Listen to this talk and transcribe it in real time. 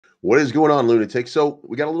What is going on, lunatics? So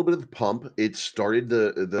we got a little bit of the pump. It started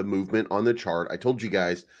the movement on the chart. I told you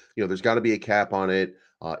guys, there's got to be a cap on it.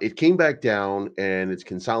 It came back down and it's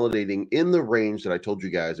consolidating in the range that I told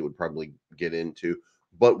you guys it would probably get into.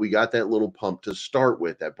 But we got that little pump to start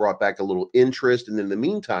with that brought back a little interest. And in the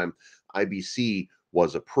meantime, IBC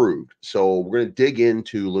was approved. So we're going to dig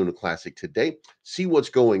into Luna Classic today, see what's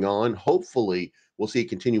going on. Hopefully, we'll see a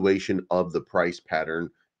continuation of the price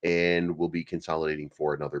pattern and we'll be consolidating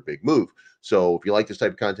for another big move. So if you like this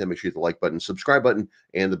type of content, make sure you hit the like button, subscribe button,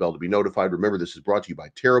 and the bell to be notified. Remember, this is brought to you by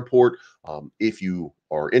Terraport. If you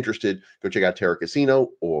are interested, go check out Terra Casino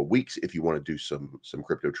or Weeks if you want to do some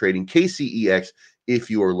crypto trading. KCEX if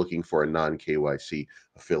you are looking for a non-KYC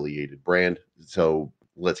affiliated brand. So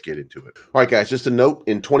let's get into it. All right, guys, just a note,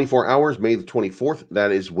 in 24 hours, May the 24th,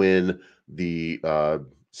 that is when the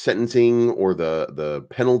sentencing or the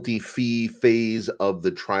penalty fee phase of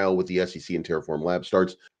the trial with the SEC and Terraform Lab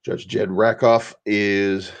starts. Judge Jed Rakoff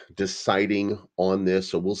is deciding on this,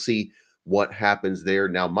 so we'll see what happens there.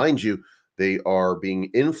 Now, mind you, they are being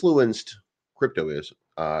influenced, crypto is,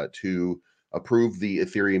 to approve the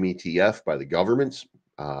Ethereum ETF by the governments.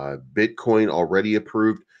 Bitcoin already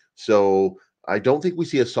approved. So I don't think we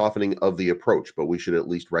see a softening of the approach, but we should at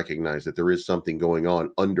least recognize that there is something going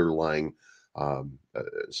on underlying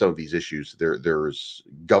some of these issues. There's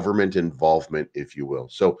government involvement, if you will.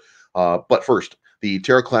 So, but first, the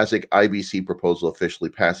Terra Classic IBC proposal officially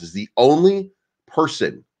passes. The only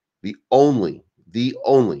person, the only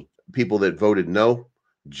people that voted no,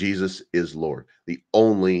 Jesus is Lord. The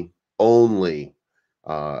only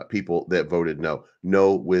people that voted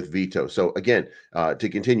no with veto. So again, to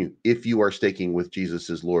continue, if you are staking with Jesus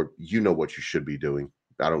as Lord, you know what you should be doing.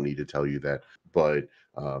 I don't need to tell you that, but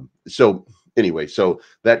so anyway, so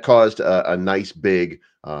that caused a nice big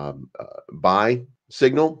buy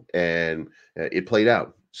signal, and it played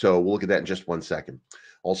out. So we'll look at that in just 1 second.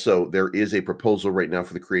 Also, there is a proposal right now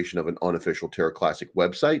for the creation of an unofficial Terra Classic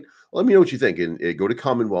website. Let me know what you think, and go to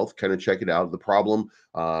Commonwealth, kind of check it out. The problem,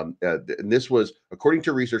 and this was according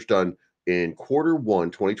to research done in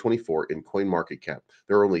Q1 2024 in CoinMarketCap.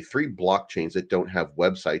 There are only 3 blockchains that don't have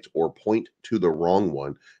websites or point to the wrong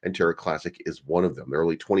one, and Terra Classic is one of them. There are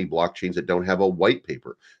only 20 blockchains that don't have a white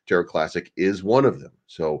paper. Terra Classic is one of them.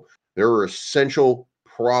 So there are essential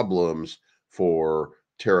problems for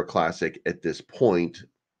Terra Classic at this point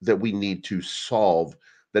that we need to solve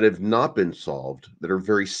that have not been solved, that are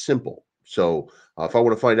very simple. So if I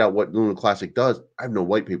want to find out what Luna Classic does, I have no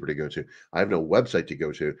white paper to go to. I have no website to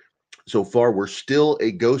go to. So far, we're still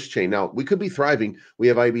a ghost chain. Now, we could be thriving. We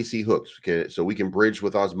have IBC hooks, okay, so we can bridge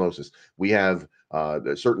with osmosis. We have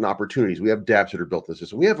certain opportunities. We have dApps that are built in the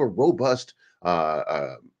system. We have a robust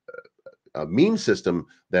meme system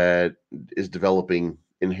that is developing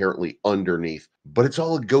inherently underneath, but it's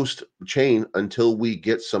all a ghost chain until we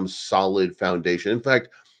get some solid foundation. In fact,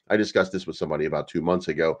 I discussed this with somebody about 2 months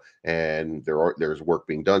ago, and there's work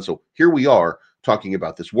being done. So here we are talking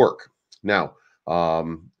about this work. Now,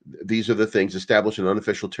 these are the things: establish an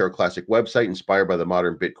unofficial Terra Classic website inspired by the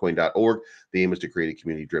modern Bitcoin.org. The aim is to create a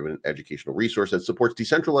community-driven educational resource that supports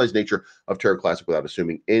decentralized nature of Terra Classic without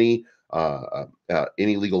assuming any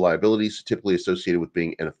legal liabilities typically associated with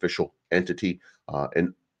being an official entity.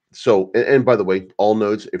 And by the way, all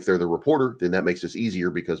nodes, if they're the reporter, then that makes this easier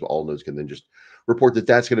because all nodes can then just report that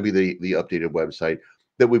that's going to be the updated website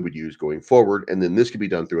that we would use going forward. And then this can be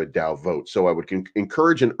done through a DAO vote. So I would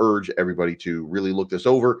encourage and urge everybody to really look this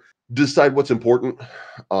over, decide what's important.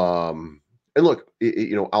 And look,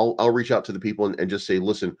 I'll reach out to the people and just say,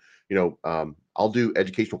 listen, I'll do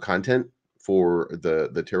educational content for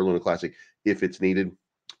the Terra Luna Classic if it's needed.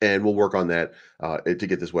 And we'll work on that to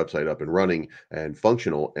get this website up and running and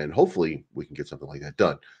functional. And hopefully we can get something like that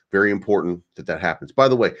done. Very important that happens. By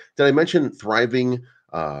the way, did I mention thriving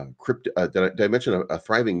crypto? Did I mention a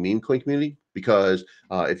thriving meme coin community? Because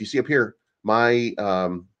if you see up here, my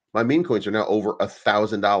meme coins are now over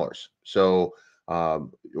 $1,000. So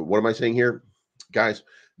what am I saying here, guys?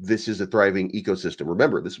 This is a thriving ecosystem.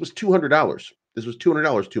 Remember, this was $200. This was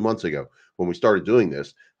 $200 2 months ago when we started doing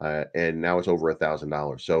this, and now it's over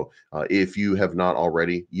 $1,000. So if you have not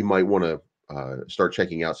already, you might want to start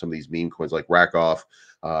checking out some of these meme coins like Rackoff.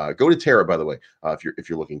 Go to Terra, by the way, if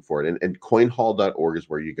you're looking for it, and coinhall.org is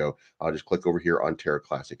where you go. Just click over here on Terra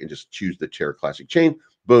Classic and just choose the Terra Classic chain.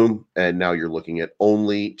 Boom, and now you're looking at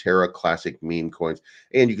only Terra Classic meme coins,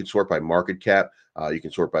 and you can sort by market cap. You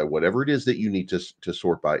can sort by whatever it is that you need to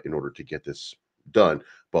sort by in order to get this done.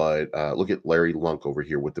 But look at Larry LUNC over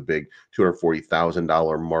here with the big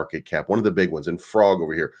 $240,000 market cap, one of the big ones, and Frog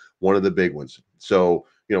over here, one of the big ones. So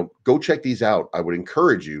go check these out. I would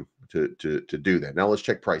encourage you to do that. Now let's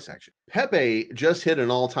check price action. Pepe just hit an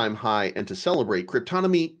all-time high, and to celebrate,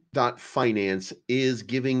 Cryptonomy.finance is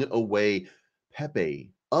giving away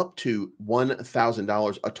Pepe up to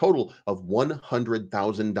 $1,000, a total of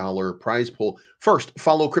 $100,000 prize pool. First,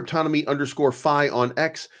 follow Cryptonomy_Fi on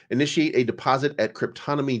X, initiate a deposit at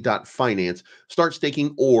Cryptonomy.finance, start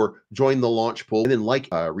staking or join the launch pool, and then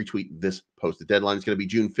retweet this post. The deadline is going to be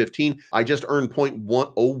June 15. I just earned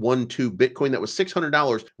 0.1012 Bitcoin. That was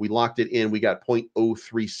 $600. We locked it in. We got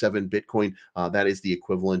 0.037 Bitcoin. That is the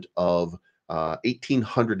equivalent of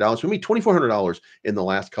 $1,800 for me, $2,400 in the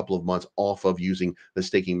last couple of months off of using the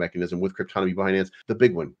staking mechanism with Cryptonomy.finance. The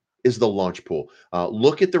big one is the launch pool.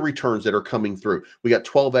 Look at the returns that are coming through. We got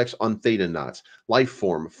 12x on Theta Knots,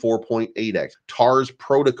 Lifeform 4.8x, TARS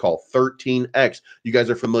Protocol 13x. You guys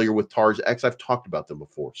are familiar with TARS X. I've talked about them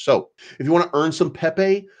before. So if you want to earn some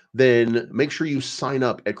Pepe, then make sure you sign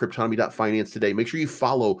up at Cryptonomy.finance today. Make sure you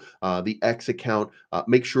follow the X account.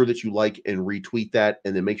 Make sure that you like and retweet that,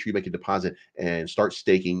 and then make sure you make a deposit and start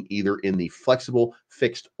staking either in the flexible,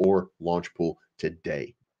 fixed, or launch pool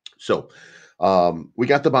today. So we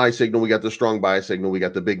got the buy signal, we got the strong buy signal, we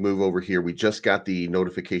got the big move over here. We just got the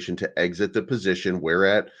notification to exit the position. We're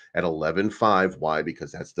at 11.5. Why?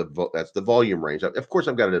 Because that's the volume range. Of course,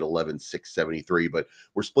 I've got it at 11.673, but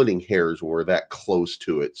we're splitting hairs when we're that close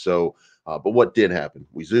to it. So, but what did happen?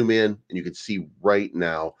 We zoom in, and you can see right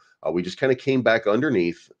now, we just kind of came back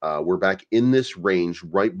underneath. We're back in this range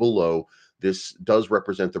right below. This does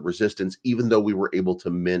represent the resistance, even though we were able to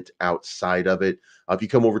mint outside of it. If you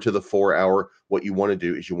come over to the 4 hour, what you want to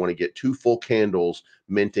do is you want to get 2 full candles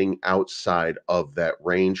minting outside of that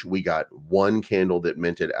range. We got 1 candle that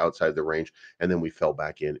minted outside the range, and then we fell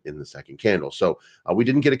back in the second candle. So we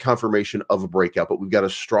didn't get a confirmation of a breakout, but we've got a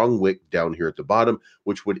strong wick down here at the bottom,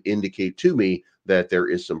 which would indicate to me that there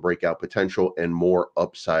is some breakout potential and more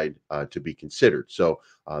upside to be considered. So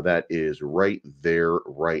that is right there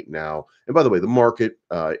right now. And by the way, the market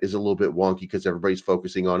is a little bit wonky because everybody's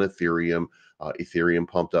focusing on Ethereum. Ethereum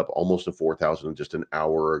pumped up almost to 4,000 just an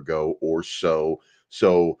hour ago or so.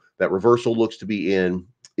 So that reversal looks to be in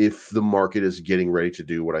if the market is getting ready to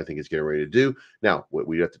do what I think it's getting ready to do. Now,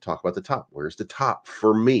 we have to talk about the top. Where's the top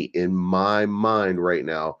for me in my mind right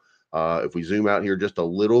now? If we zoom out here just a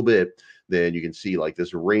little bit, then you can see like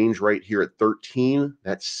this range right here at 13.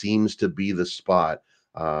 That seems to be the spot.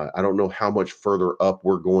 I don't know how much further up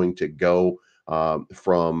we're going to go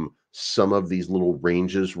from some of these little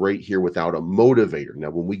ranges right here without a motivator. Now,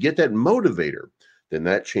 when we get that motivator, then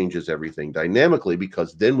that changes everything dynamically,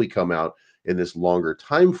 because then we come out in this longer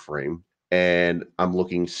time frame, and I'm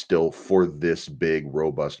looking still for this big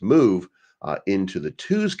robust move into the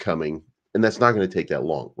twos coming, and that's not going to take that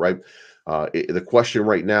long, right? The question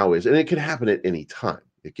right now is, and it can happen at any time.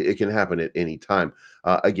 It can happen at any time.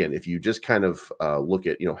 Again, if you just kind of look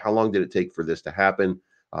at, how long did it take for this to happen?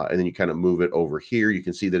 And then you kind of move it over here, you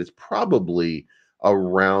can see that it's probably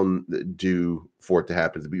around due for it to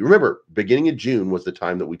happen. Remember, beginning of June was the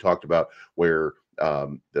time that we talked about where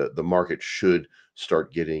the market should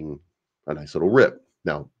start getting a nice little rip.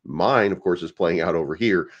 Now, mine, of course, is playing out over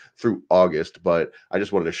here through August, but I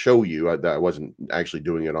just wanted to show you that I wasn't actually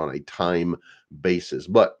doing it on a time basis.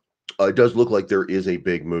 But it does look like there is a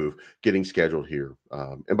big move getting scheduled here.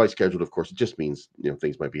 And by scheduled, of course, it just means,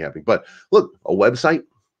 things might be happening. But look, a website,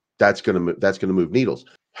 that's going to move needles.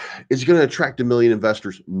 Is it going to attract 1 million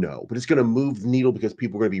investors? No, but it's going to move the needle because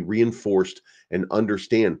people are going to be reinforced and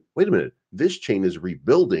understand, wait a minute, this chain is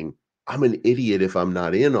rebuilding. I'm an idiot if I'm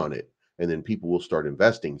not in on it. And then people will start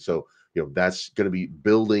investing. So, that's going to be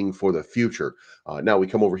building for the future. Now we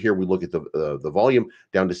come over here, we look at the volume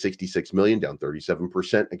down to 66 million, down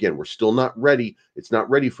 37%. Again, we're still not ready. It's not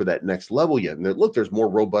ready for that next level yet. And look, there's more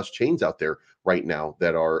robust chains out there right now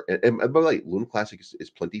that are, and by the way, Luna Classic is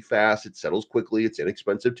plenty fast. It settles quickly. It's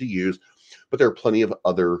inexpensive to use, but there are plenty of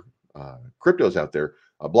other cryptos out there,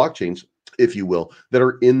 blockchains, if you will, that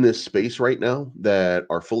are in this space right now that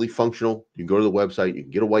are fully functional. You can go to the website, you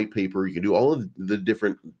can get a white paper, you can do all of the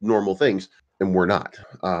different normal things, and we're not.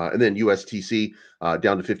 And then USTC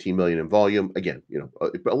down to 15 million in volume. Again,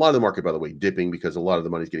 a lot of the market, by the way, dipping because a lot of the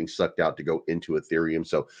money is getting sucked out to go into Ethereum.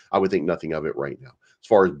 So I would think nothing of it right now. As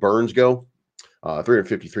far as burns go,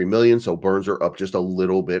 353 million. So burns are up just a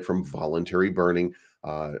little bit from voluntary burning.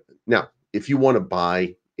 Now, if you want to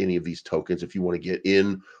buy any of these tokens, if you want to get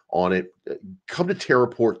in on it, come to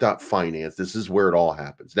Terraport.finance. This is where it all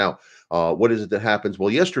happens. Now, what is it that happens? Well,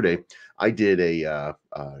 yesterday I did a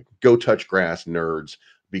go touch grass nerds,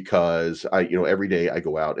 because every day I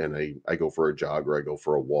go out and I go for a jog or I go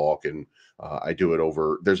for a walk, and I do it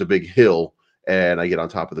over, there's a big hill, and I get on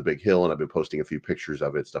top of the big hill, and I've been posting a few pictures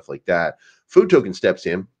of it, stuff like that. Food Token steps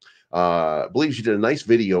in, believes you did a nice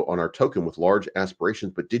video on our token with large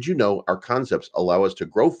aspirations, but did you know our concepts allow us to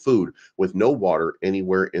grow food with no water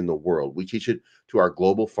anywhere in the world? We teach it to our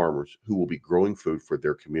global farmers who will be growing food for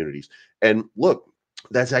their communities. And look,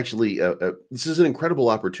 that's actually this is an incredible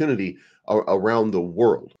opportunity around the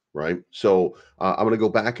world, right? So I'm going to go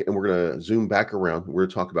back and we're going to zoom back around. We're going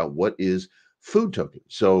to talk about what is Food Token.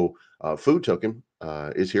 So Food Token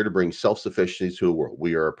is here to bring self-sufficiency to the world.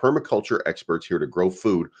 We are permaculture experts here to grow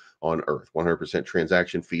food on Earth. 100%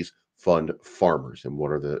 transaction fees fund farmers. And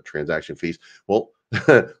what are the transaction fees? Well,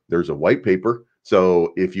 there's a white paper.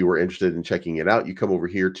 So if you were interested in checking it out, you come over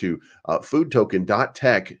here to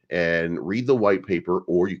foodtoken.tech and read the white paper,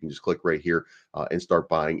 or you can just click right here and start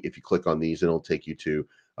buying. If you click on these, it'll take you to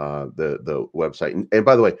the website. And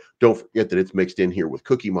by the way, don't forget that it's mixed in here with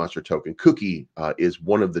Cookie Monster token. Cookie is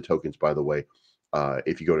one of the tokens, by the way.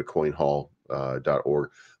 If you go to coinhall.org,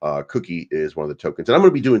 Cookie is one of the tokens. And I'm going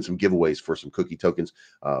to be doing some giveaways for some Cookie tokens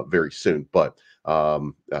very soon. But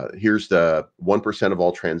here's the 1% of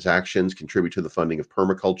all transactions contribute to the funding of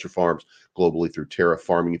permaculture farms globally through Terra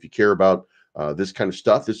Farming. If you care about this kind of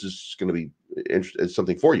stuff, this is going to be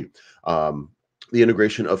something for you. The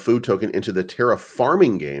integration of Food Token into the Terra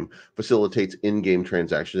farming game facilitates in-game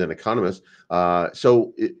transactions and economists.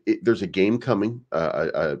 So there's a game coming.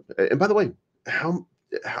 And by the way, how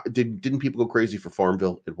didn't people go crazy for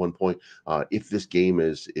Farmville at one point? If this game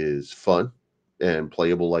is fun and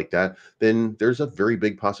playable like that, then there's a very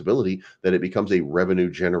big possibility that it becomes a revenue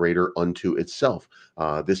generator unto itself.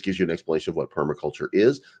 This gives you an explanation of what permaculture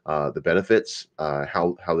is, the benefits,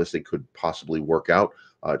 how this thing could possibly work out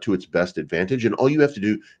to its best advantage. And all you have to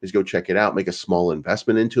do is go check it out, make a small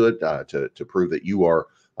investment into it to prove that you are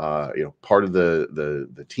part of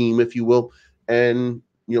the team, if you will, and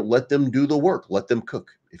let them do the work, let them cook,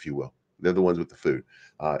 if you will. They're the ones with the food.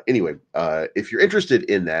 Anyway, if you're interested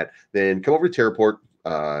in that, then come over to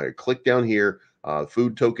Terraport, click down here.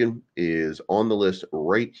 Food Token is on the list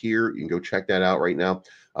right here. You can go check that out right now.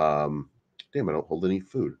 Damn, I don't hold any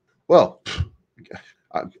food. Well,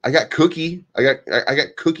 I got Cookie. I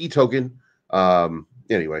got Cookie Token.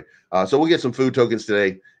 Anyway, so we'll get some food tokens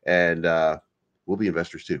today, and we'll be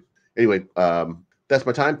investors too. Anyway, that's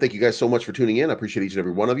my time. Thank you guys so much for tuning in. I appreciate each and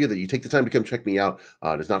every one of you that you take the time to come check me out.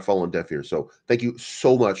 Does not fall on deaf ears. So thank you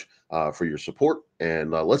so much for your support,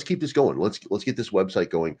 and let's keep this going. Let's get this website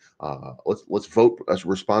going. Let's vote us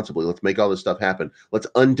responsibly. Let's make all this stuff happen. Let's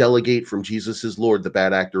undelegate from Jesus is Lord, the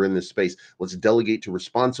bad actor in this space. Let's delegate to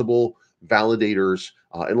responsible validators,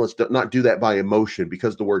 and let's not do that by emotion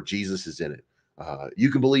because the word Jesus is in it. You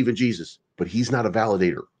can believe in Jesus, but he's not a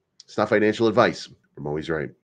validator. It's not financial advice. I'm always right.